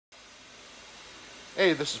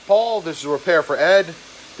Hey, this is Paul. This is a repair for Ed.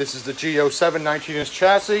 This is the G07 19-inch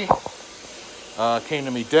chassis. Came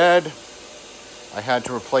to me dead. I had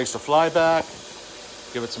to replace the flyback,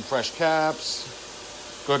 give it some fresh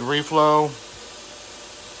caps, good reflow,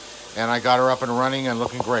 and I got her up and running and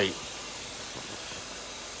looking great.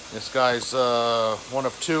 This guy's one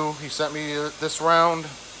of two he sent me this round.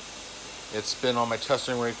 It's been on my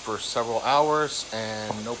testing rig for several hours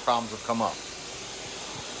and no problems have come up.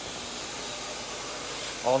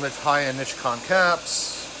 All niche high-end Nichicon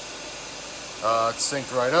caps. It's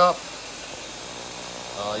synced right up.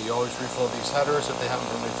 You always reflow these headers if they haven't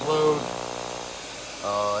been reflowed.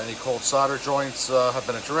 Any cold solder joints have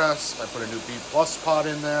been addressed. I put a new B plus pot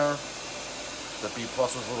in there. The B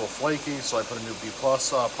plus was a little flaky, so I put a new B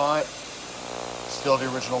plus pot. Still the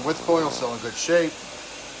original width coil, still in good shape.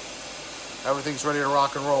 Everything's ready to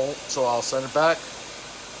rock and roll, so I'll send it back.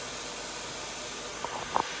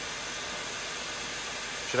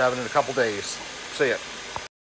 Should have it in a couple days. See ya.